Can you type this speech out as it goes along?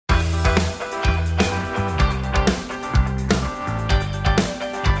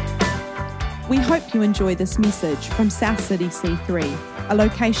hope you enjoy this message from South City C3, a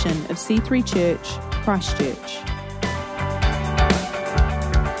location of C3 Church, Christchurch.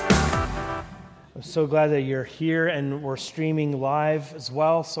 I'm so glad that you're here, and we're streaming live as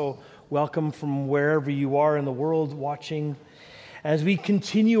well, so welcome from wherever you are in the world watching. As we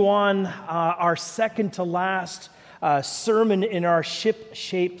continue on our second to last sermon in our Ship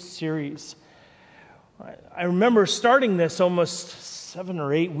Shape series. I remember starting this almost 7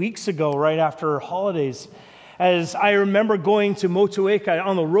 or 8 weeks ago, right after holidays. As I remember going to Motueka,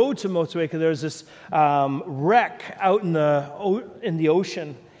 on the road to Motueka, there was this wreck out in the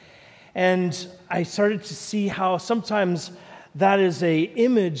ocean. And I started to see how sometimes that is an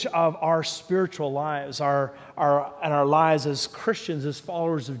image of our spiritual lives, our lives as Christians, as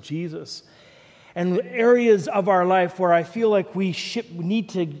followers of Jesus. And areas of our life where I feel like we need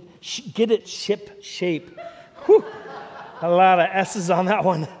to get it ship shape. Whew, a lot of S's on that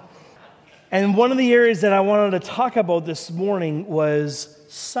one. And one of the areas that I wanted to talk about this morning was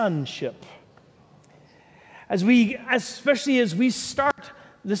sonship. Especially as we start,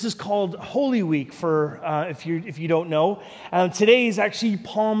 this is called Holy Week for if you don't know. Today is actually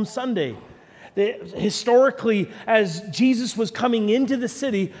Palm Sunday. Historically, as Jesus was coming into the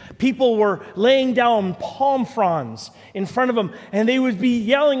city, people were laying down palm fronds in front of him, and they would be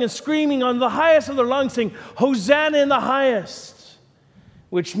yelling and screaming on the highest of their lungs, saying, "Hosanna in the highest,"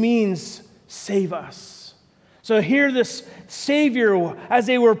 which means, "Save us." So here this Savior, as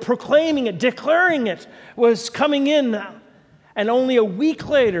they were proclaiming it, declaring it, was coming in, and only a week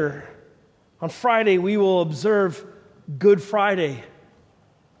later, on Friday, we will observe Good Friday,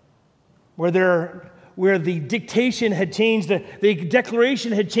 where the dictation had changed, the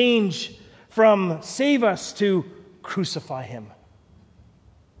declaration had changed from save us to crucify him.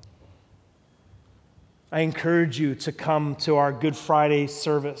 I encourage you to come to our Good Friday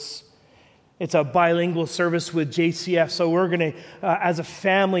service. It's a bilingual service with JCF, so we're going to, as a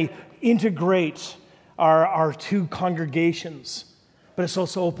family, integrate our two congregations, but it's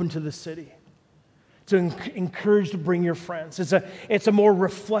also open to the city. To encourage to bring your friends. It's a more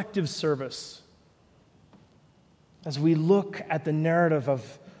reflective service. As we look at the narrative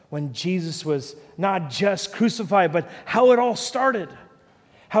of when Jesus was not just crucified, but how it all started.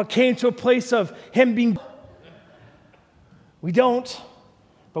 How it came to a place of him being... We don't,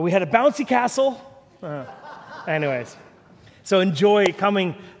 but we had a bouncy castle. Anyways. So enjoy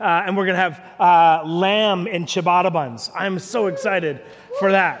coming, and we're going to have lamb and ciabatta buns. I'm so excited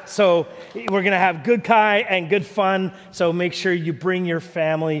for that. So we're going to have good kai and good fun, so make sure you bring your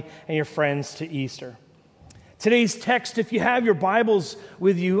family and your friends to Easter. Today's text, if you have your Bibles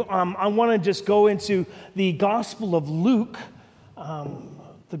with you, I want to just go into the Gospel of Luke, and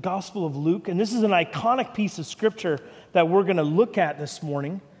this is an iconic piece of Scripture that we're going to look at this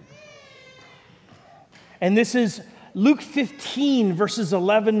morning. And this is Luke 15, verses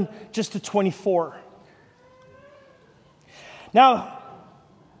 11 just to 24. Now,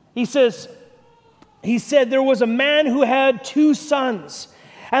 he said, there was a man who had 2 sons,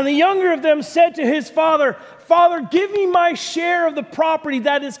 and the younger of them said to his father, "Father, give me my share of the property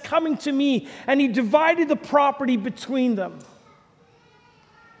that is coming to me." And he divided the property between them.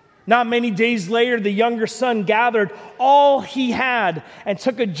 Not many days later, the younger son gathered all he had and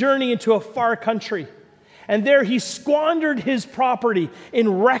took a journey into a far country. And there he squandered his property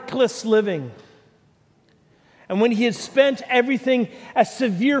in reckless living. And when he had spent everything, a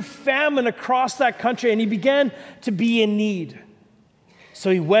severe famine across that country, and he began to be in need.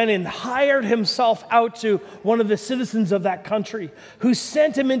 So he went and hired himself out to one of the citizens of that country, who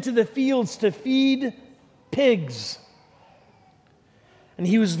sent him into the fields to feed pigs. And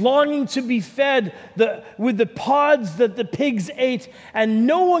he was longing to be fed with the pods that the pigs ate, and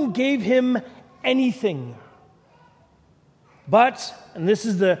no one gave him anything. But, and this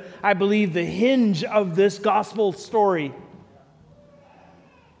is I believe, the hinge of this gospel story.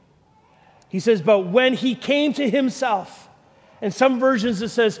 He says, but when he came to himself, in some versions it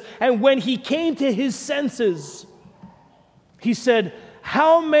says, and when he came to his senses, he said,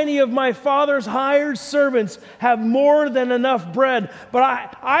 "How many of my father's hired servants have more than enough bread,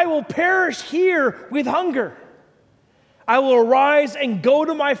 but I will perish here with hunger. I will arise and go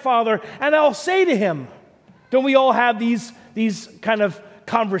to my father, and I'll say to him," don't we all have these kind of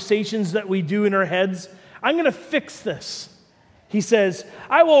conversations that we do in our heads? "I'm going to fix this." He says,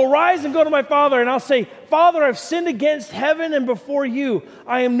 "I will arise and go to my father, and I'll say, 'Father, I've sinned against heaven and before you.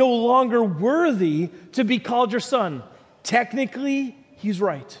 I am no longer worthy to be called your son.'" Technically, he's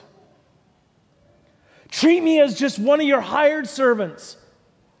right. "Treat me as just one of your hired servants."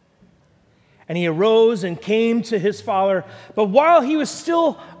 And he arose and came to his father. But while he was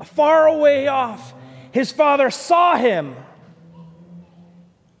still far away off, his father saw him.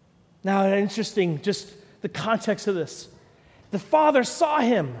 Now, interesting, just the context of this. The father saw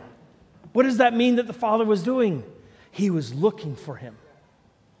him. What does that mean that the father was doing? He was looking for him.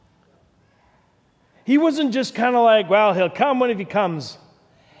 He wasn't just kind of like, well, he'll come when he comes.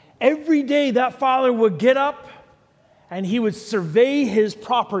 Every day that father would get up and he would survey his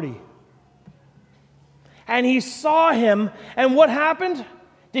property. And he saw him, and what happened?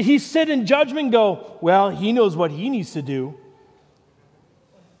 Did he sit in judgment and go, well, he knows what he needs to do?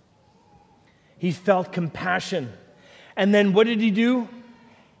 He felt compassion. And then what did he do?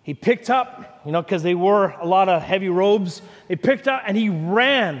 He picked up, because they wore a lot of heavy robes. He picked up and he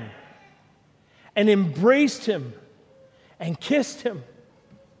ran and embraced him and kissed him.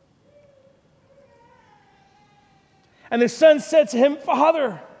 And the son said to him,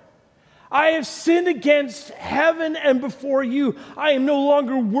 Father, I have sinned against heaven and before you. I am no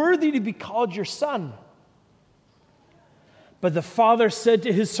longer worthy to be called your son. But the father said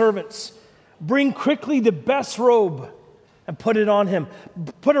to his servants, bring quickly the best robe and put it on him.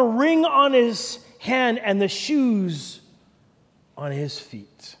 Put a ring on his hand and the shoes on his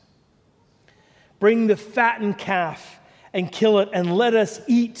feet. Bring the fattened calf and kill it, and let us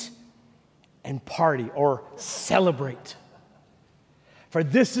eat and party or celebrate. For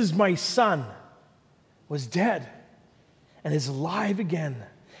this is my son, was dead and is alive again.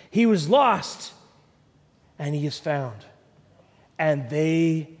 He was lost and he is found. And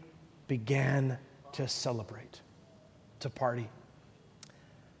they began to celebrate, to party.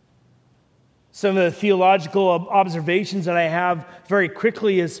 Some of the theological observations that I have very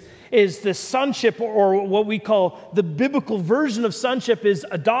quickly is the sonship, or what we call the biblical version of sonship is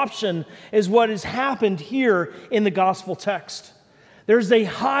adoption, is what has happened here in the gospel text. There's a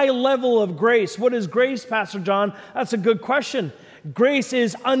high level of grace. What is grace, Pastor John? That's a good question. Grace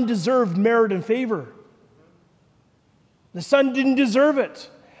is undeserved merit and favor. The son didn't deserve it.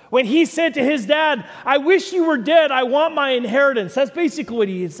 When he said to his dad, I wish you were dead, I want my inheritance. That's basically what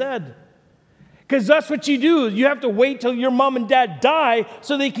he had said. Because that's what you do. You have to wait till your mom and dad die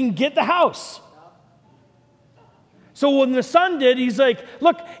so they can get the house. So when the son did, he's like,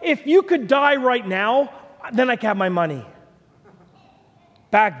 look, if you could die right now, then I can have my money.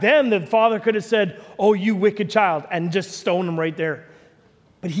 Back then, the father could have said, oh, you wicked child, and just stone him right there.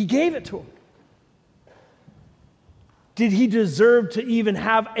 But he gave it to him. Did he deserve to even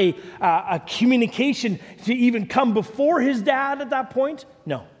have a communication to even come before his dad at that point?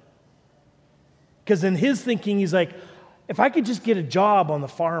 No. Because in his thinking, he's like, if I could just get a job on the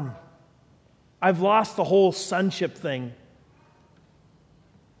farm, I've lost the whole sonship thing.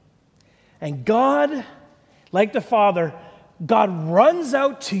 And God, like the Father, God runs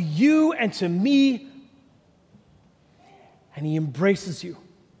out to you and to me, and he embraces you.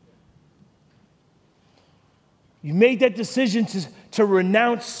 You made that decision to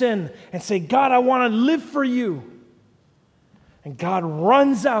renounce sin and say, God, I want to live for you. And God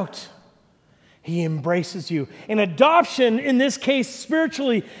runs out. He embraces you. And adoption, in this case,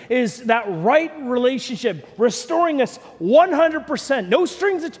 spiritually, is that right relationship, restoring us 100%, no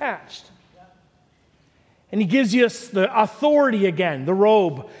strings attached. And he gives us the authority again, the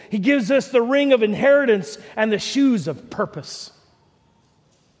robe. He gives us the ring of inheritance and the shoes of purpose.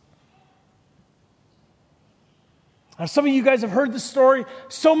 Now, some of you guys have heard this story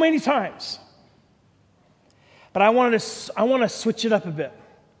so many times. But I want to switch it up a bit.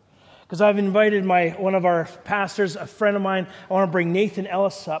 Because I've invited one of our pastors, a friend of mine. I want to bring Nathan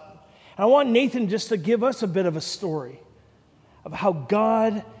Ellis up. And I want Nathan just to give us a bit of a story of how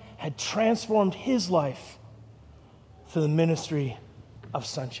God had transformed his life through the ministry of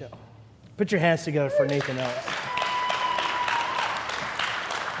sonship. Put your hands together for Nathan Ellis.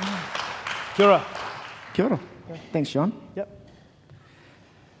 Kia ora. Kia ora. Thanks, John. Yep.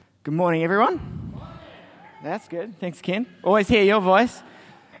 Good morning, everyone. Good morning. That's good. Thanks, Ken. Always hear your voice.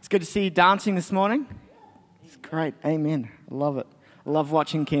 It's good to see you dancing this morning. It's great. Amen. I love it. I love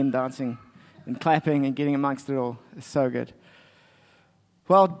watching Ken dancing and clapping and getting amongst it all. It's so good.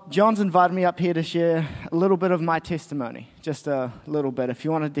 Well, John's invited me up here to share a little bit of my testimony. Just a little bit. If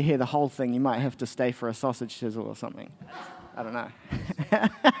you wanted to hear the whole thing, you might have to stay for a sausage sizzle or something. I don't know.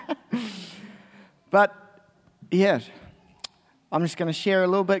 But, yeah, I'm just going to share a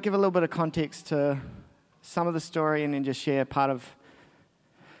little bit, give a little bit of context to some of the story, and then just share part of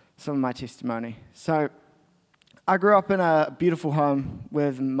some of my testimony. So I grew up in a beautiful home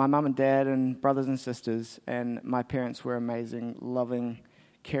with my mum and dad and brothers and sisters, and my parents were amazing, loving,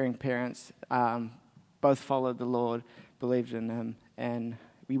 caring parents. Both followed the Lord, believed in Him, and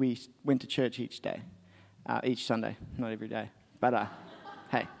we went to church each day, each Sunday, not every day. But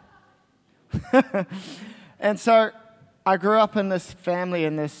hey. And so I grew up in this family,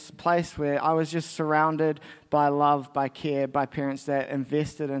 in this place where I was just surrounded by love, by care, by parents that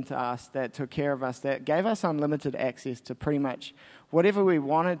invested into us, that took care of us, that gave us unlimited access to pretty much whatever we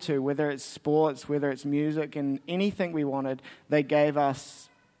wanted to, whether it's sports, whether it's music, and anything we wanted, they gave us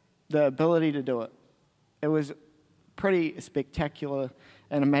the ability to do it. It was pretty spectacular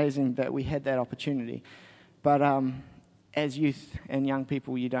and amazing that we had that opportunity. But as youth and young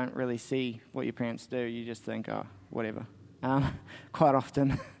people, you don't really see what your parents do. You just think, oh, whatever, quite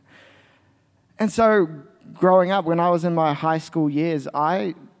often. And so growing up, when I was in my high school years,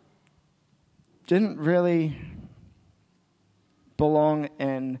 I didn't really belong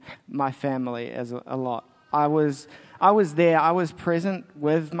in my family as a lot. I was there, I was present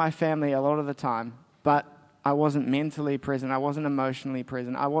with my family a lot of the time, but I wasn't mentally present, I wasn't emotionally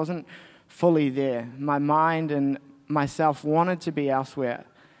present, I wasn't fully there. My mind and myself wanted to be elsewhere.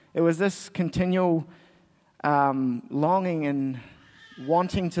 It was this continual longing and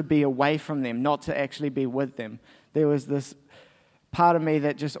wanting to be away from them, not to actually be with them. There was this part of me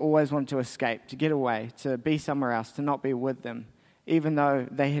that just always wanted to escape, to get away, to be somewhere else, to not be with them, even though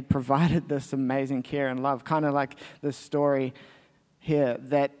they had provided this amazing care and love, kind of like this story here,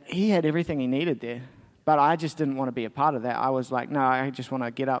 that he had everything he needed there. But I just didn't want to be a part of that. I was like, no, I just want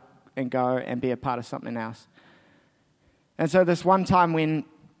to get up and go and be a part of something else. And so this one time when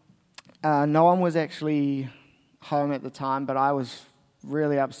no one was actually home at the time, but I was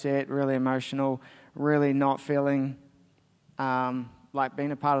really upset, really emotional, really not feeling like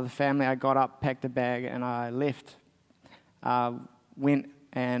being a part of the family, I got up, packed a bag, and I left. Went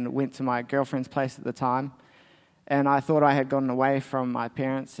to my girlfriend's place at the time, and I thought I had gotten away from my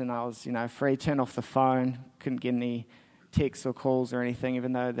parents, and I was, free, turned off the phone, couldn't get any texts or calls or anything,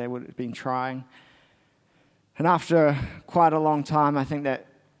 even though they would have been trying. And after quite a long time, I think that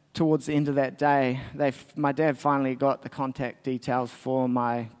towards the end of that day, my dad finally got the contact details for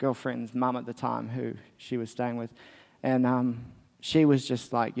my girlfriend's mum at the time, who she was staying with. And she was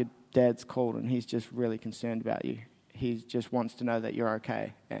just like, your dad's called and he's just really concerned about you. He just wants to know that you're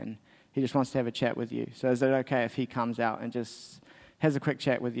okay and he just wants to have a chat with you. So is it okay if he comes out and just has a quick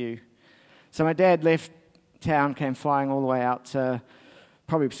chat with you? So my dad left town, came flying all the way out to,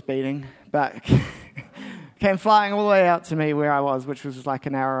 probably speeding, but came flying all the way out to me where I was, which was like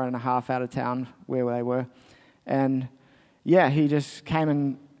an hour and a half out of town where they were. And yeah, he just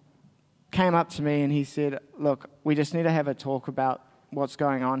came up to me and he said, look, we just need to have a talk about what's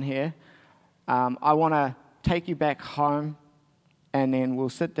going on here. I want to take you back home and then we'll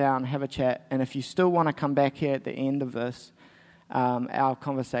sit down, have a chat. And if you still want to come back here at the end of this, our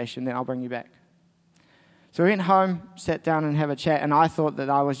conversation, then I'll bring you back. So we went home, sat down and have a chat. And I thought that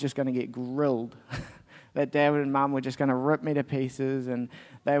I was just going to get grilled. That Dad and Mum were just going to rip me to pieces and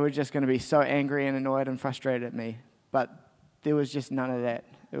they were just going to be so angry and annoyed and frustrated at me. But there was just none of that.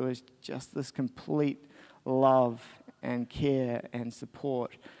 It was just this complete love and care and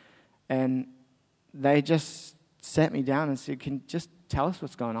support. And they just sat me down and said, can you just tell us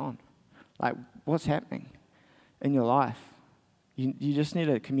what's going on? Like, what's happening in your life? You just need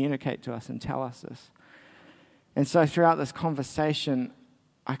to communicate to us and tell us this. And so throughout this conversation,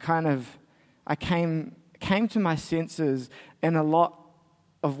 I came to my senses in a lot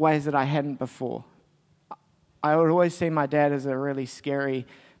of ways that I hadn't before. I would always see my dad as a really scary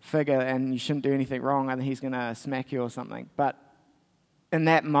figure and you shouldn't do anything wrong and he's going to smack you or something. But in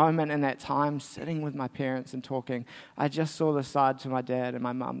that moment, in that time, sitting with my parents and talking, I just saw the side to my dad and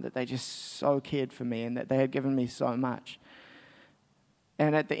my mum that they just so cared for me and that they had given me so much.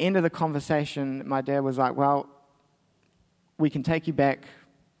 And at the end of the conversation, my dad was like, well, we can take you back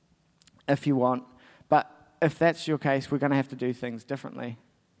if you want, but if that's your case, we're going to have to do things differently.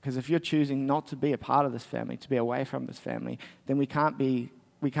 Because if you're choosing not to be a part of this family, to be away from this family, then we can't be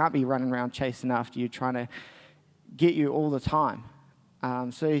running around chasing after you, trying to get you all the time.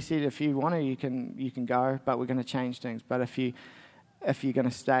 So he said, if you want to, you can go, but we're going to change things. But if you're going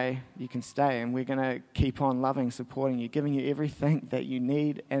to stay, you can stay, and we're going to keep on loving, supporting you, giving you everything that you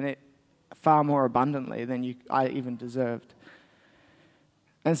need, and it far more abundantly than I even deserved.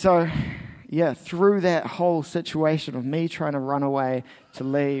 And so, yeah, through that whole situation of me trying to run away, to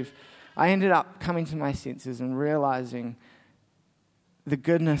leave, I ended up coming to my senses and realizing the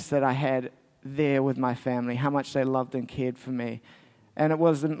goodness that I had there with my family, how much they loved and cared for me. And it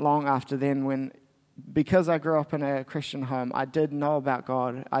wasn't long after then because I grew up in a Christian home, I did know about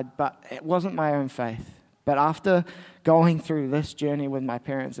God, but it wasn't my own faith. But after going through this journey with my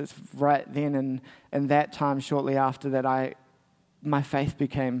parents, it's right then and that time shortly after that I my faith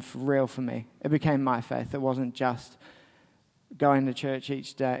became real for me. It became my faith. It wasn't just going to church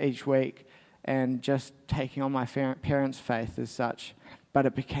each week and just taking on my parents' faith as such, but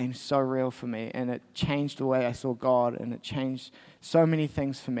it became so real for me, and it changed the way I saw God, and it changed so many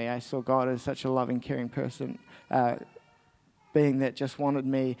things for me. I saw God as such a loving, caring person, being that just wanted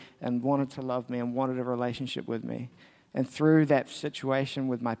me and wanted to love me and wanted a relationship with me. And through that situation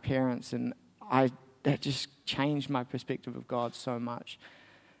with my parents, and that just changed my perspective of God so much,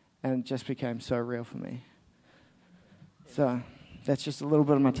 and it just became so real for me. So that's just a little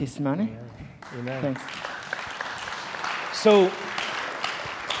bit of my testimony. Amen. Thanks. So,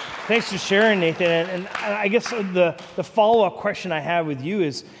 thanks for sharing, Nathan. And I guess the follow-up question I have with you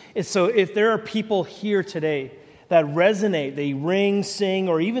is so if there are people here today that resonate, they ring, sing,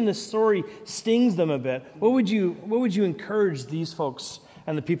 or even the story stings them a bit, what would you encourage these folks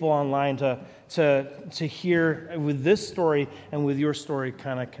and the people online to hear with this story and with your story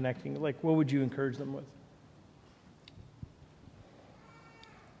kind of connecting? Like, what would you encourage them with?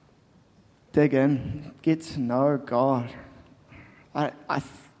 Dig in, get to know God. I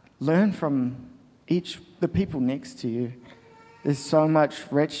learn from the people next to you. There's so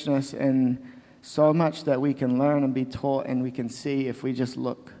much richness and so much that we can learn and be taught and we can see if we just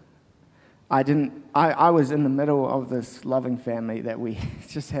look. I was in the middle of this loving family that we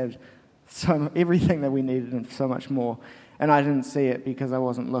just had everything that we needed and so much more. And I didn't see it because I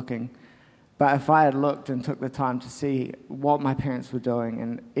wasn't looking. But if I had looked and took the time to see what my parents were doing,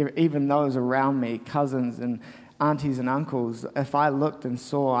 and even those around me, cousins and aunties and uncles, if I looked and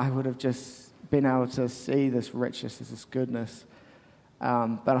saw, I would have just been able to see this richness, this goodness.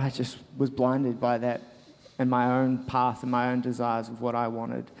 But I just was blinded by that and my own path and my own desires of what I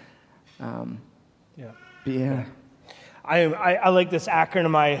wanted. I like this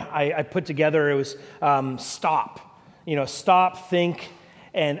acronym I put together. It was STOP. Stop, think,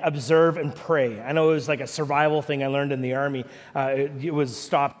 and observe and pray. I know it was like a survival thing I learned in the Army. It was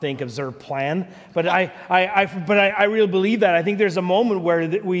stop, think, observe, plan. But I really believe that. I think there's a moment where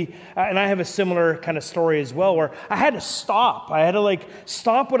we, and I have a similar kind of story as well, where I had to stop. I had to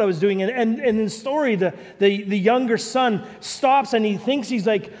stop what I was doing. And in the story, the younger son stops and he thinks, he's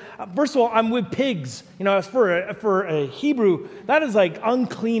like, first of all, I'm with pigs. For a Hebrew, that is like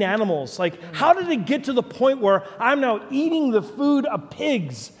unclean animals. Like, how did it get to the point where I'm now eating the food of pigs?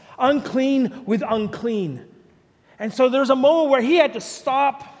 Unclean with unclean. And so there's a moment where he had to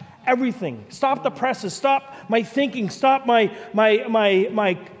stop everything. Stop the presses. Stop my thinking. Stop my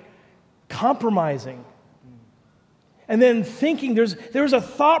compromising. And then thinking, there was a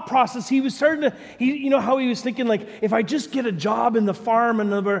thought process. He was starting to, how he was thinking, like, if I just get a job in the farm,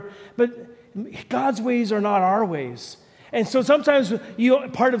 but God's ways are not our ways. And so sometimes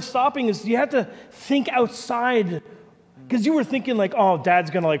part of stopping is you have to think outside, because you were thinking like, oh,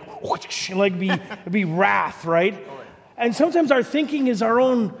 Dad's going to be wrath, right? And sometimes our thinking is our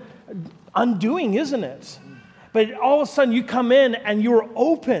own undoing, isn't it? But all of a sudden you come in and you're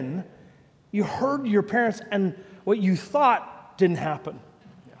open, you heard your parents, and what you thought didn't happen.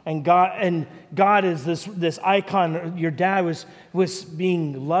 And God is this icon. Your dad was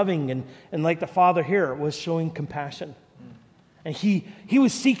being loving and like the Father here was showing compassion. And he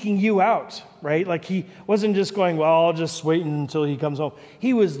was seeking you out, right? Like he wasn't just going, well, I'll just wait until he comes home.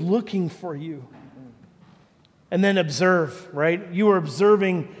 He was looking for you. And then observe, right? You were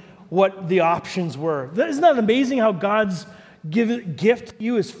observing what the options were. Isn't that amazing how God's gift to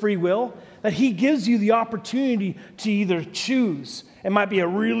you is free will? That he gives you the opportunity to either choose. It might be a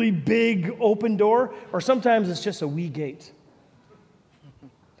really big open door, or sometimes it's just a wee gate.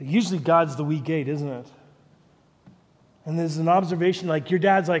 But usually God's the wee gate, isn't it? And there's an observation like your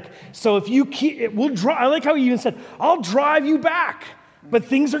dad's like, so if you keep, I like how he even said, I'll drive you back, but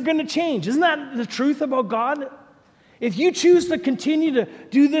things are going to change. Isn't that the truth about God? If you choose to continue to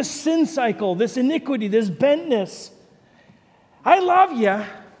do this sin cycle, this iniquity, this bentness, I love you.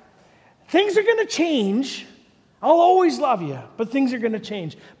 Things are going to change. I'll always love you, but things are going to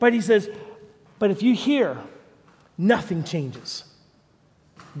change. But he says, but if you hear, nothing changes.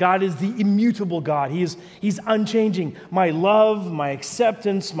 God is the immutable God. He's unchanging. My love, my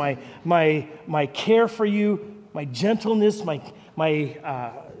acceptance, my care for you, my gentleness, my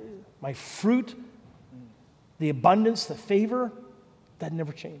fruit, the abundance, the favor, that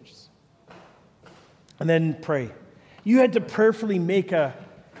never changes. And then pray. You had to prayerfully make a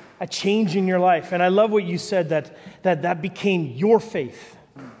change in your life. And I love what you said, that became your faith.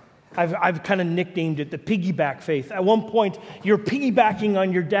 I've kind of nicknamed it the piggyback faith. At one point, you're piggybacking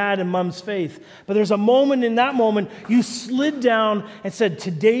on your dad and mom's faith. But there's a moment, in that moment, you slid down and said,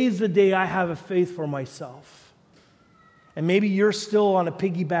 today's the day I have a faith for myself. And maybe you're still on a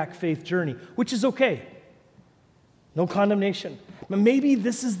piggyback faith journey, which is okay. No condemnation. But maybe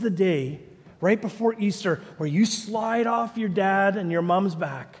this is the day, right before Easter, where you slide off your dad and your mom's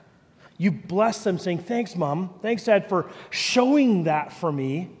back. You bless them saying, thanks, Mom. Thanks, Dad, for showing that for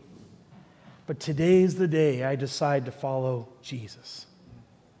me. But today's the day I decide to follow Jesus.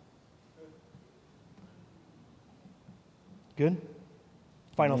 Good?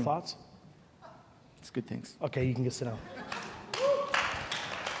 Final thoughts? It's good, thanks. Okay, you can get sit down.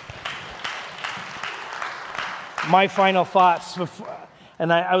 My final thoughts,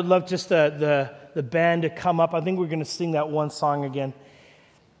 and I would love just the band to come up. I think we're going to sing that one song again.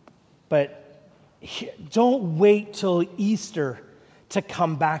 But don't wait till Easter to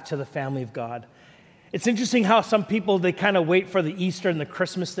come back to the family of God. It's interesting how some people, they kind of wait for the Easter and the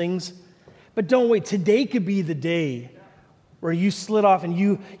Christmas things. But don't wait. Today could be the day where you slid off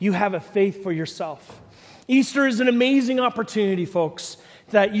and you have a faith for yourself. Easter is an amazing opportunity, folks,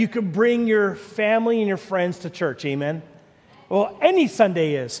 that you could bring your family and your friends to church. Amen? Well, any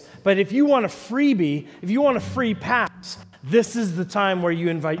Sunday is. But if you want a freebie, if you want a free pass, this is the time where you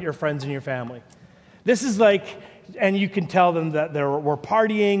invite your friends and your family. This is like, and you can tell them that we're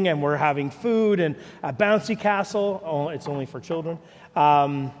partying and we're having food and a bouncy castle. Oh, it's only for children.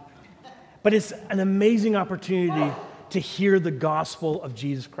 But it's an amazing opportunity to hear the gospel of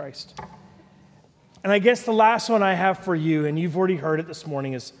Jesus Christ. And I guess the last one I have for you, and you've already heard it this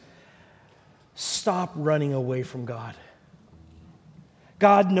morning, is stop running away from God.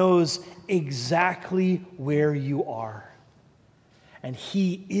 God knows exactly where you are. And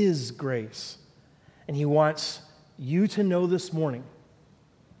He is grace. And He wants you to know this morning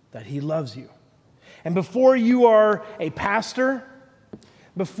that He loves you. And before you are a pastor,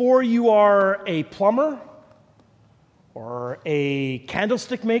 before you are a plumber, or a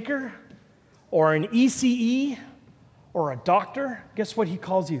candlestick maker, or an ECE, or a doctor, guess what He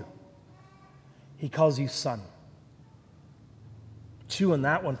calls you? He calls you son. Chew on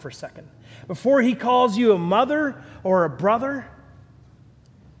that one for a second. Before He calls you a mother, or a brother,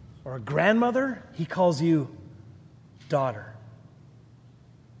 or a grandmother, He calls you daughter.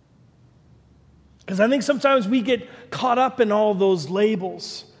 Because I think sometimes we get caught up in all those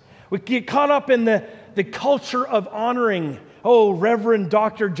labels. We get caught up in the culture of honoring. Oh, Reverend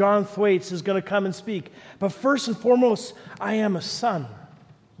Dr. John Thwaites is going to come and speak. But first and foremost, I am a son.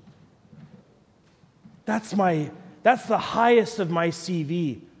 That's the highest of my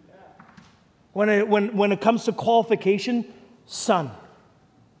CV. When it comes to qualification, son.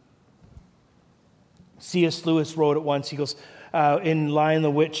 C.S. Lewis wrote it once. He goes, in Lion,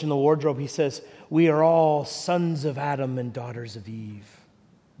 the Witch, and the Wardrobe, he says, we are all sons of Adam and daughters of Eve.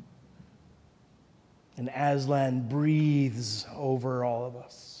 And Aslan breathes over all of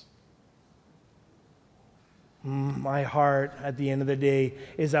us. My heart at the end of the day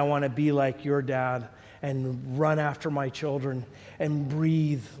is I want to be like your dad and run after my children and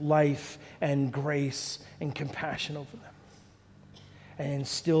breathe life and grace and compassion over them. And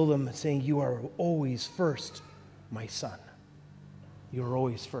instill them saying, you are always first, my son. You are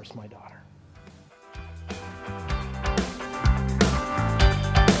always first, my daughter.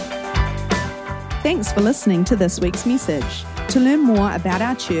 Thanks for listening to this week's message. To learn more about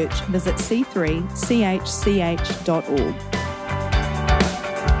our church, visit c3chch.org.